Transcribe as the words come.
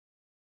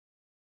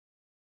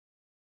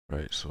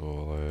Right,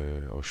 so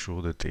I'll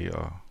show the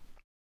data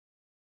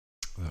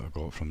that I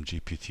got from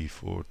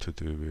GPT-4 to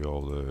do with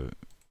all the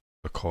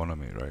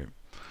economy, right?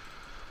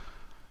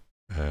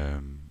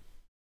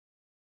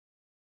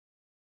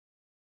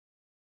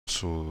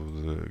 So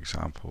the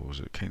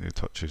examples, it kind of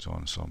touches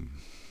on some,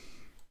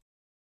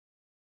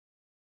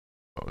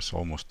 well, it's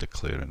almost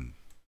declaring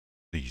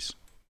these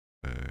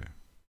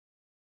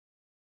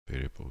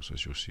variables,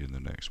 as you'll see in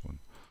the next one.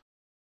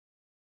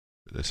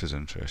 But this is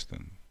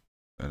interesting,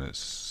 and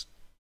it's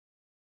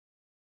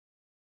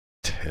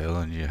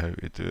telling you how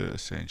to do it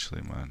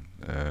essentially,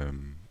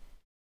 man.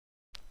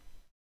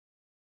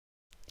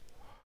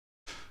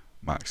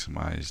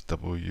 Maximize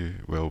W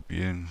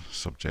well-being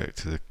subject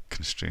to the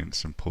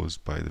constraints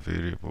imposed by the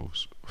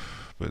variables,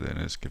 but then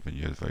it's giving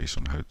you advice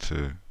on how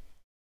to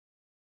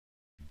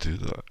do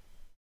that.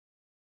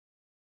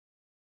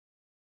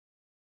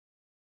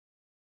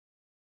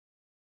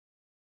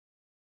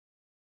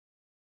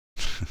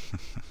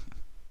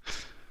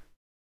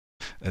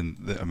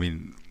 And I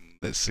mean,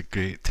 it's a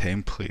great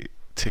template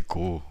to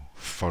go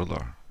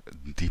further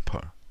and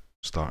deeper,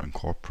 start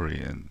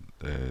incorporating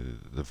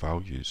the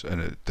values,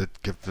 and it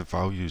did give the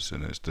values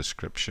in its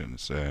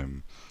descriptions,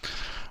 and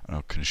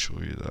I can show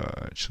you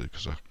that actually,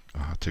 because I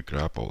had to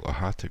grab all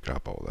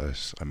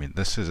this. I mean,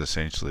 this is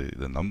essentially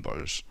the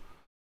numbers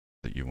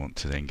that you want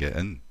to then get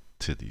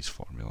into these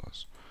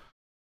formulas,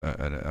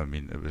 and I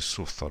mean, it was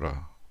so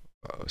thorough.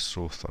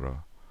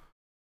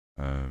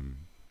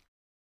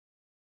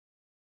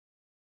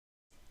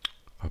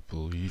 I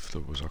believe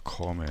there was a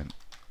comment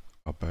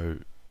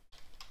about,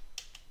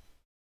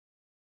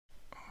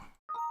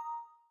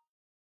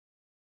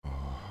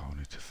 oh, I'll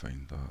need to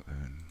find that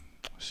then.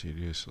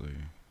 Seriously,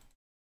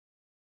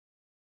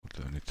 what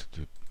do I need to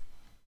do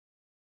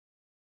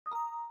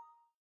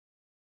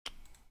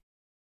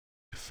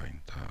to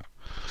find that?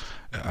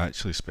 It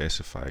actually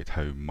specified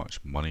how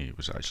much money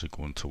was actually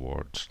going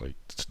towards like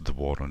the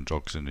war on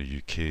drugs in the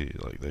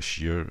UK like this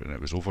year, and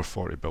it was over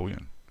 40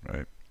 billion,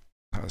 right?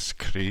 That's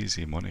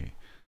crazy money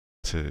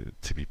to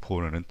be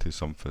pouring into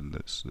something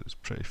that's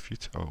pretty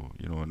futile,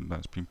 you know, and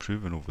that's been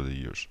proven over the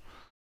years.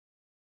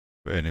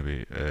 But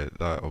anyway,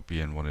 that'll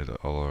be in one of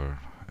the other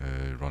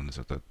runs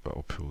I did, but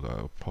I'll pull that.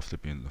 It'll probably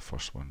be in the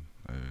first one.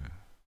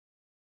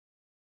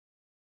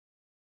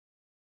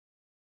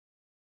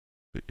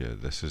 But yeah,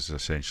 this is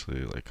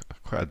essentially like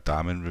quite a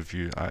damning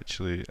review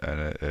actually, and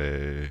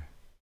it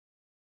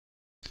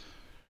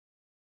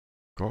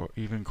got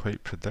even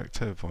quite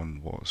predictive on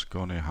what's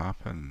going to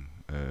happen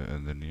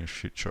in the near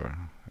future,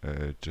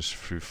 just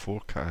through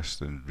forecast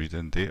and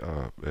reading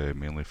data,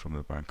 mainly from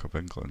the Bank of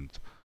England.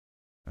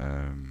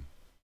 But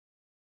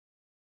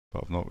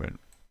I've not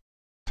went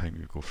time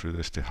to go through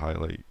this to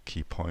highlight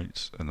key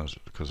points, and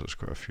because there's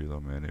quite a few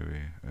of them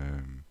anyway.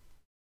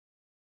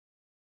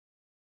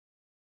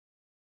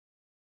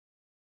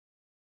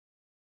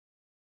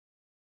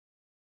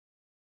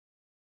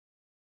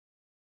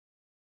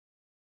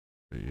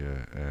 But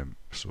yeah,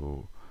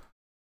 so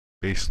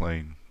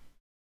baseline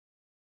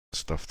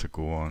stuff to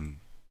go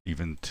on,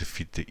 even to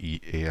feed the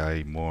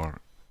AI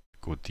more,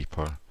 go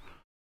deeper.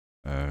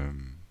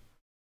 Let's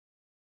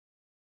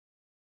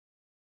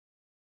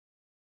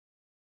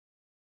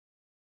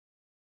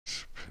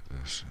put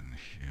this in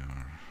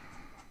here.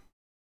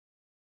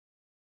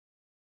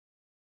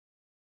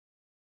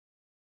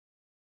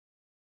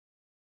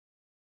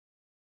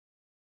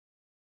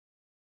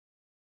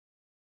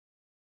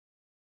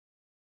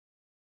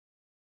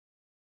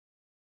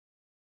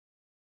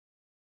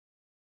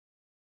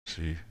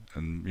 See,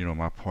 and you know,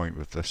 my point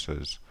with this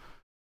is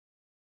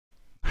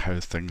how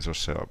things are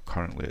set up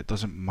currently. It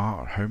doesn't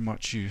matter how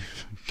much you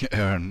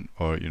earn,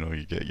 or you know,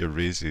 you get your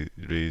raise.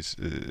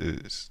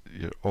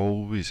 You're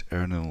always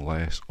earning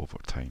less over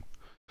time,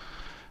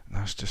 and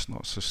that's just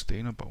not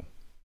sustainable.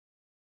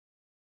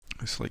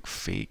 It's like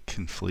fake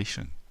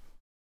inflation.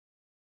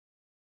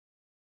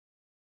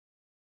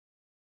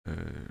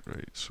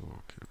 Right, so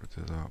I'll get rid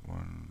of that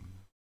one.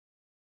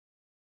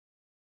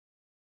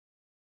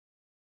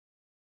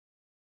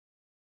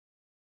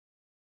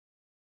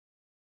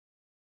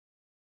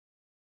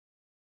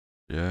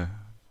 Yeah,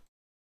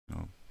 you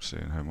know,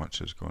 saying how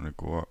much is going to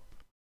go up.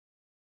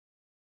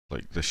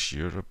 Like this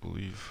year, I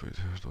believe. Wait,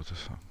 what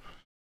is that?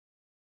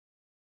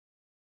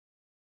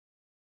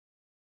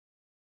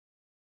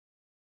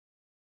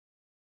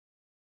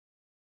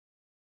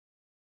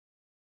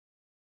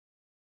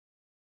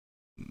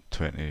 In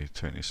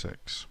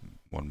 2026,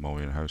 1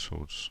 million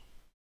households,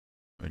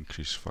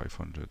 increase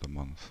 500 a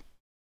month.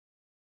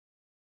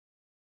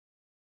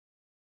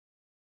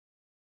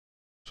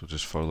 So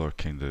just further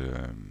kind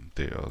of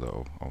data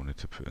that I'll need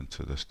to put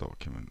into this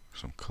document,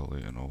 because I'm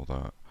collating all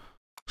that.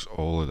 Because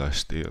all of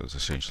this data has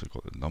essentially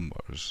got the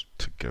numbers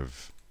to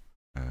give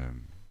the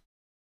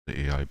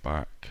AI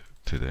back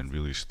to then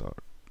really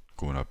start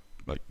going up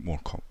like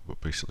more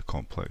basically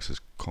complex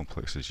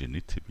as you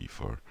need to be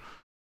for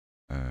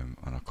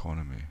an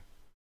economy.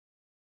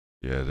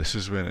 Yeah, this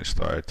is when it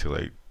started to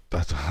like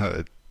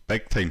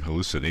big time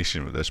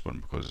hallucination with this one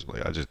because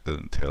like I just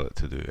didn't tell it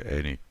to do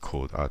any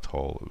code at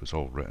all. It was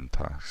all written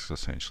tasks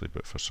essentially,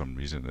 but for some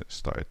reason it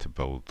started to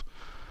build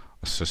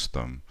a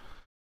system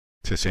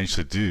to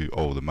essentially do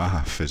all the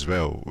math as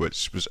well,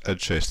 which was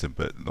interesting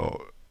but not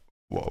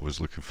what I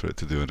was looking for it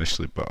to do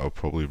initially. But I'll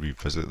probably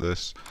revisit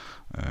this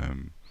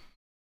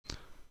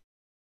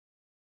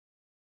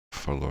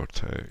for lower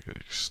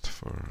text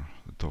for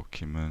the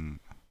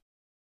document.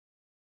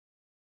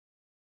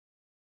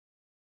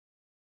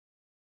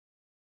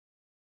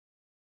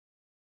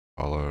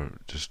 Other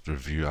just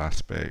review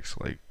aspects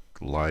like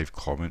live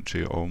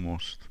commentary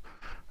almost.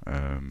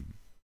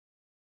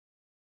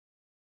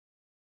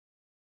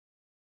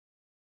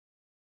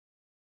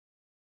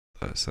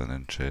 That's an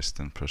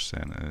interesting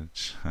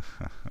percentage.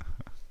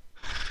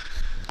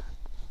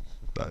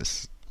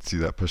 That's, see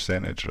that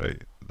percentage,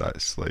 right?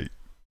 That's like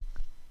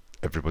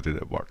everybody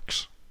that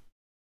works.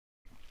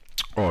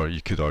 Or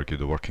you could argue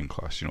the working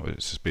class, you know,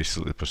 it's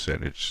basically the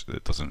percentage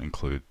that doesn't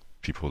include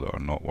people that are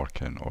not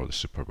working or the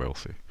super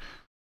wealthy.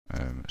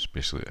 It's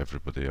basically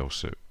everybody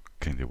else that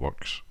kind of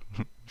works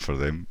for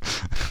them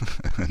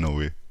in a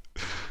way.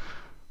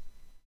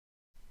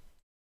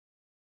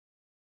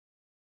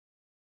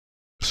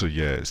 So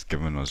yeah, it's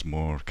given us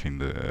more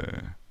kind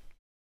of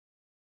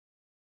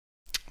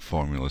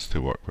formulas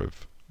to work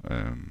with.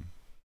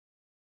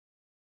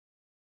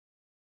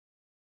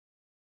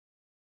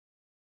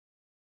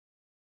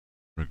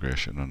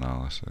 Regression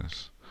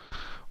analysis,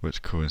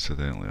 which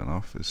coincidentally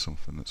enough is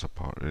something that's a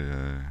part of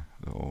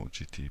the old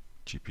GPT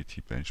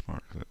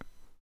benchmark that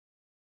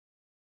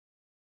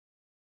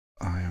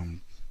I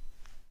am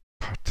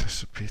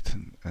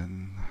participating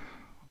in,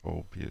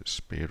 albeit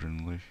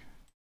sparingly.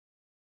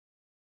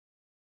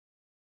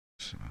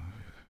 So,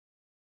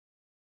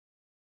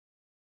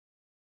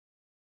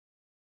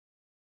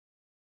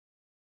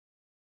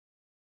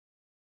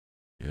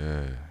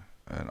 yeah,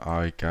 and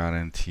I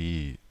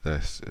guarantee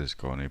this is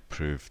going to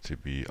prove to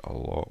be a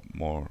lot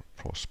more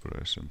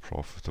prosperous and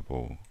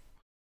profitable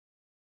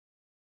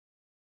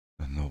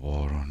than the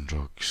war on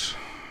drugs.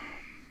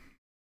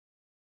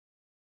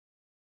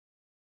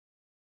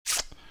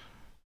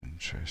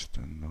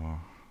 Interesting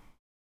though.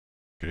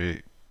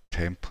 Great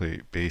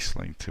template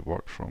baseline to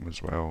work from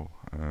as well.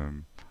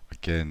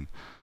 Again,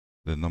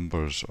 the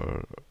numbers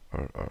are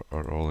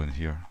all in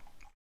here.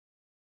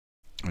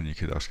 And you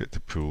could ask it to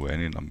pull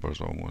any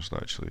numbers almost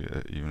actually,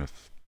 even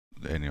if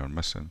any are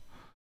missing.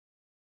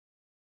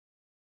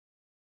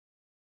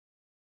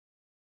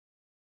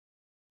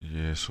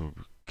 Yeah, so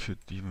we could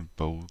even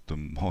build the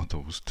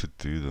models to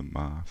do the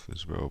math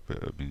as well,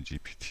 but I mean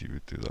GPT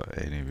would do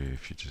that anyway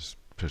if you just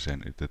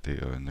presented the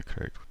data in the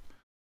correct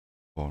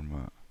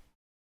format.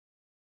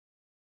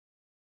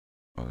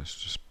 Oh,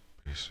 it's just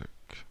basic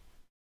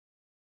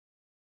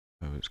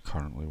how it's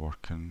currently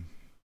working.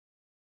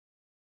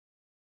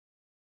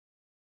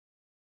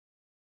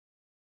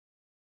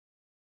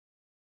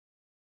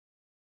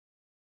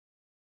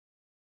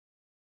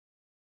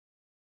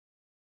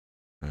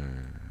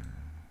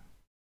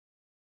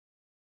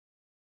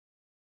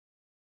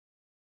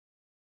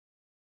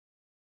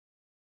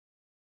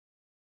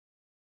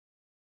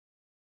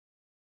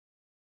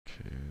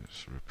 Okay,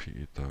 it's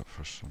repeated that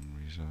for some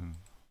reason.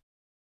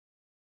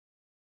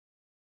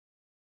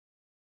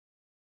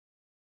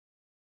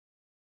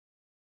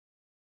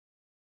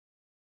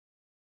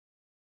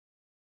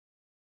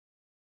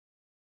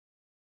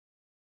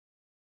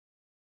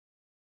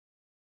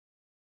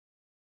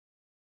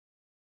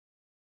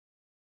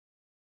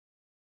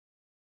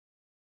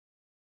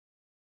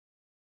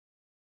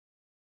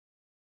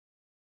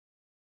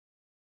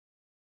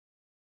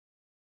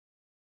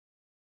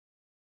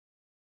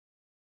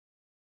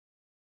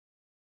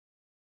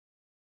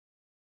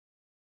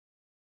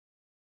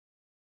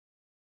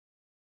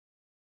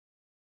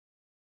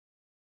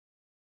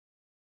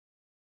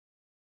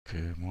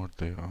 Okay, more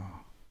data.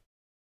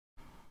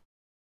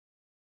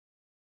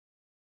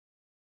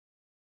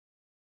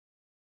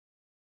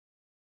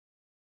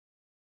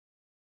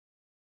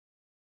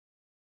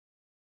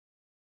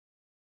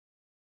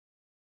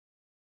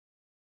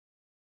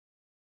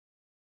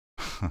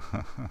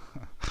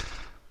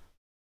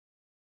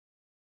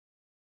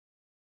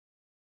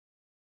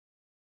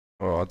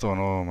 Oh, I don't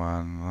know,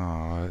 man.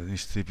 No, it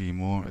needs to be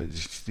more. It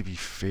needs to be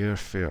fair.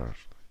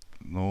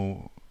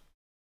 No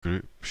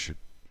group should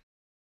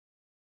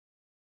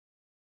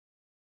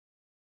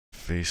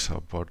face a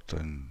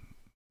burden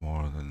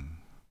more than.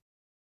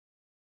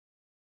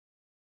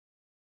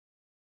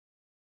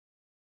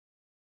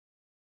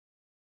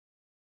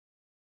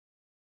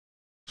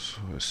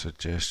 So it's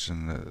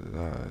suggesting that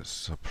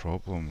that's a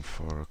problem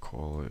for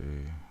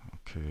equality.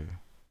 Okay.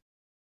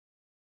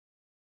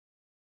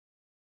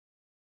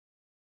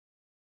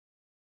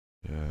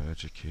 Yeah,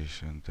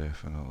 education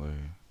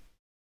definitely.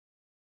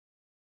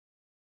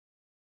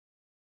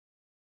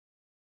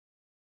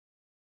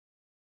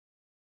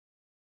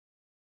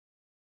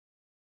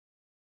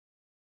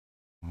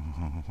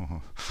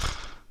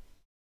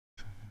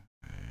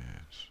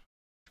 Yes,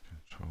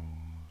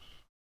 controls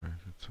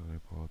regulatory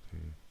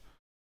body.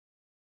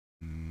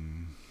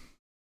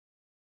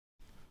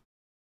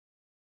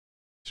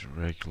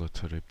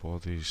 regulatory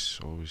bodies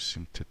always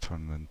seem to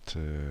turn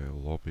into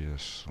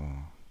lobbyists, so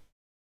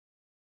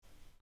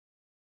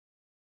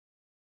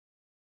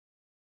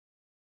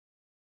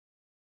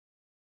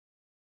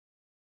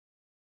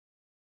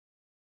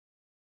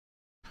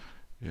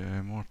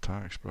yeah, more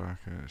tax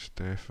brackets,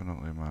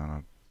 definitely,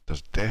 man.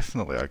 There's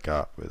definitely a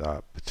gap with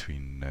that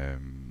between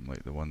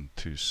like the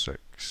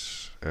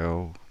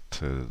 126L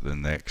to the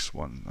next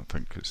one. I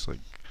think it's like,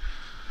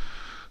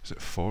 is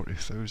it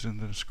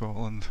 40,000 in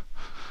Scotland?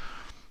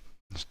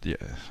 Yeah,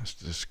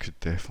 this could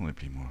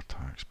definitely be more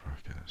tax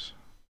brackets.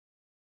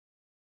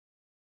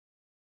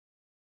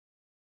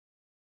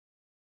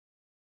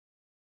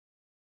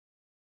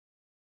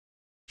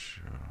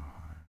 Sure.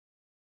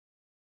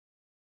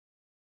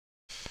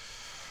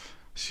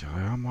 See,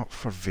 I am up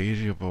for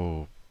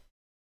variable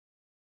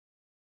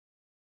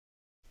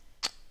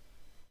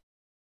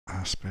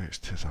aspects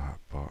to that,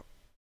 but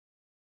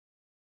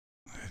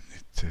I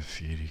need to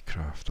theory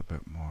craft a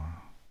bit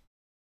more.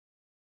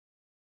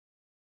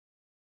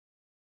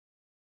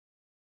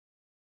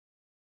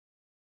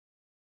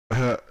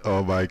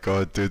 Oh my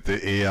god, dude,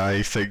 the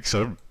AI thinks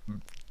are.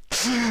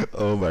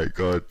 Oh my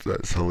god,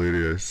 that's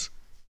hilarious.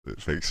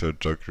 It thinks our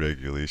drug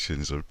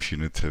regulations are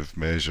punitive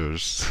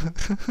measures.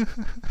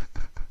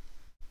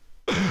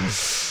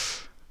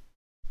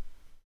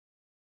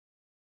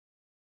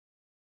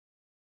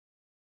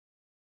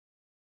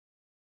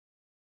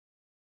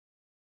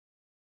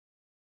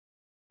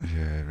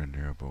 Yeah,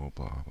 renewable,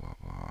 blah blah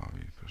blah.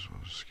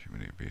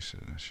 Community based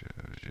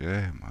initiatives.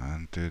 Yeah,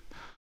 man, dude.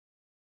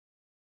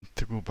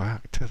 To go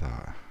back to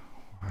that,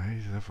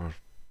 why they ever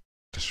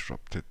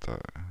disrupted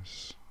that?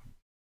 It's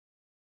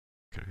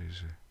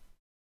crazy.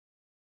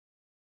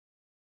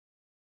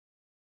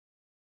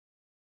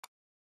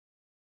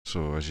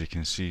 So as you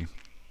can see,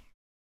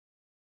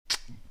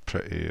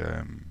 pretty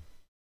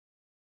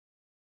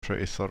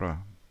pretty thorough.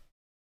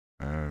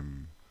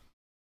 Um,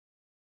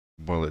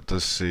 well, it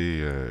does say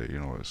you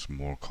know, it's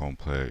more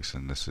complex,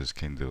 and this is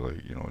kind of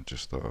like, you know,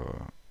 just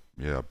a,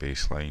 yeah, a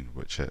baseline,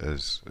 which it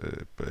is,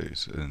 but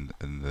it's in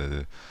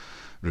the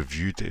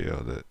review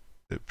data that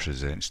it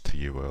presents to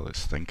you while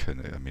it's thinking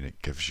it. I mean,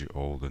 it gives you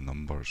all the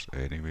numbers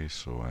anyway.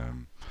 So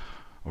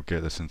I'll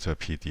get this into a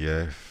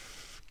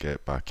PDF, get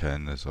it back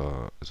in as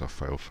a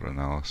file for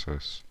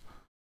analysis,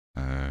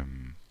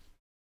 and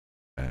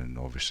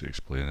obviously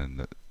explaining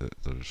that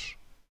there's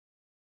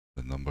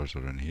the numbers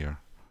are in here.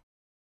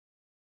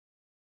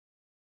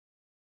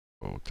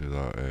 I'll do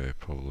that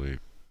probably.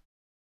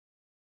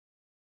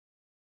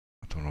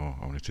 I don't know.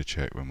 I'll need to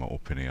check when my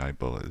OpenAI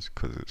bill is,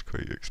 because it's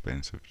quite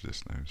expensive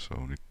just now. So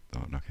I'll need.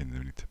 I kind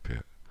of need to pay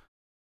it.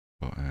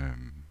 But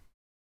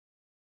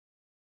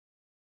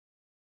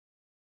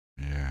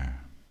yeah,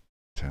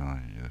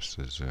 telling you, this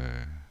is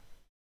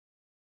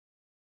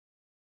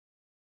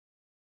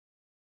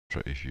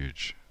pretty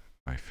huge,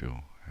 I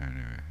feel,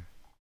 anyway.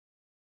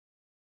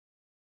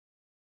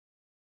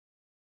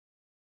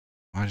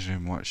 Imagine how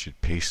much you'd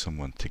pay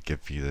someone to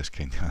give you this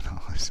kind of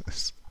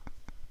analysis.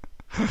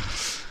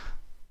 Just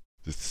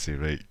to say,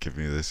 right, give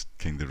me this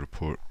kind of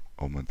report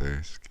on my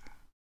desk.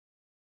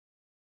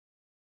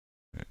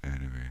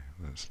 Anyway,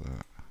 that's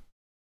that.